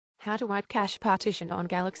How to wipe cache partition on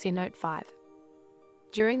Galaxy Note 5.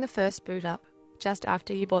 During the first boot up, just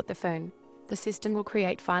after you bought the phone, the system will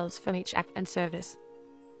create files from each app and service.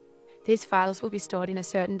 These files will be stored in a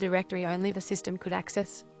certain directory only the system could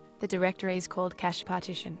access. The directory is called cache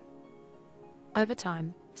partition. Over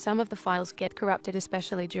time, some of the files get corrupted,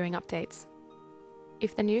 especially during updates.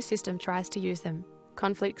 If the new system tries to use them,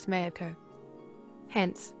 conflicts may occur.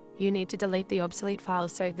 Hence, you need to delete the obsolete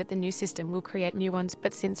files so that the new system will create new ones,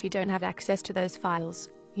 but since you don't have access to those files,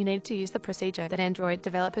 you need to use the procedure that Android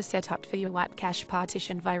developers set up for your wipe cache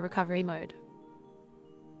partition via recovery mode.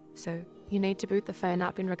 So, you need to boot the phone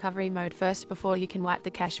up in recovery mode first before you can wipe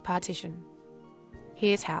the cache partition.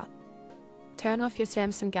 Here's how. Turn off your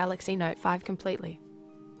Samsung Galaxy Note 5 completely.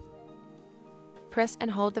 Press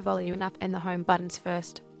and hold the volume up and the home buttons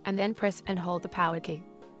first, and then press and hold the power key.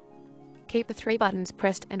 Keep the three buttons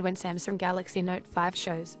pressed, and when Samsung Galaxy Note 5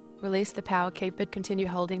 shows, release the power key but continue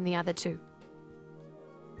holding the other two.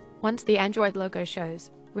 Once the Android logo shows,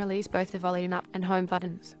 release both the volume up and home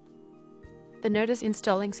buttons. The Notice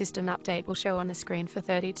Installing System Update will show on the screen for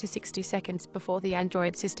 30 to 60 seconds before the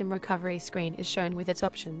Android system recovery screen is shown with its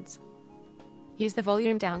options. Use the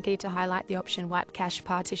volume down key to highlight the option Wipe Cache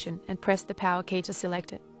Partition and press the power key to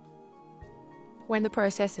select it. When the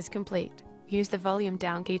process is complete, use the volume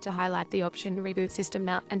down key to highlight the option Reboot System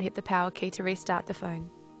Now and hit the power key to restart the phone.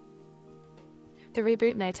 The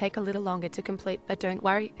reboot may take a little longer to complete, but don't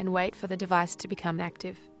worry and wait for the device to become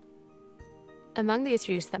active. Among the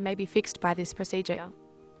issues that may be fixed by this procedure: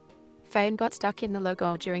 phone got stuck in the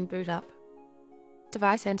logo during boot up.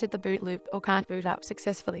 Device entered the boot loop or can't boot up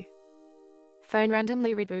successfully. Phone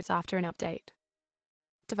randomly reboots after an update.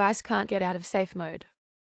 Device can't get out of safe mode.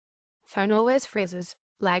 Phone always freezes,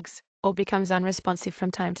 lags, or becomes unresponsive from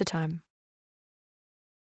time to time.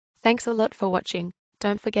 Thanks a lot for watching.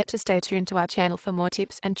 Don't forget to stay tuned to our channel for more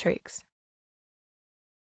tips and tricks.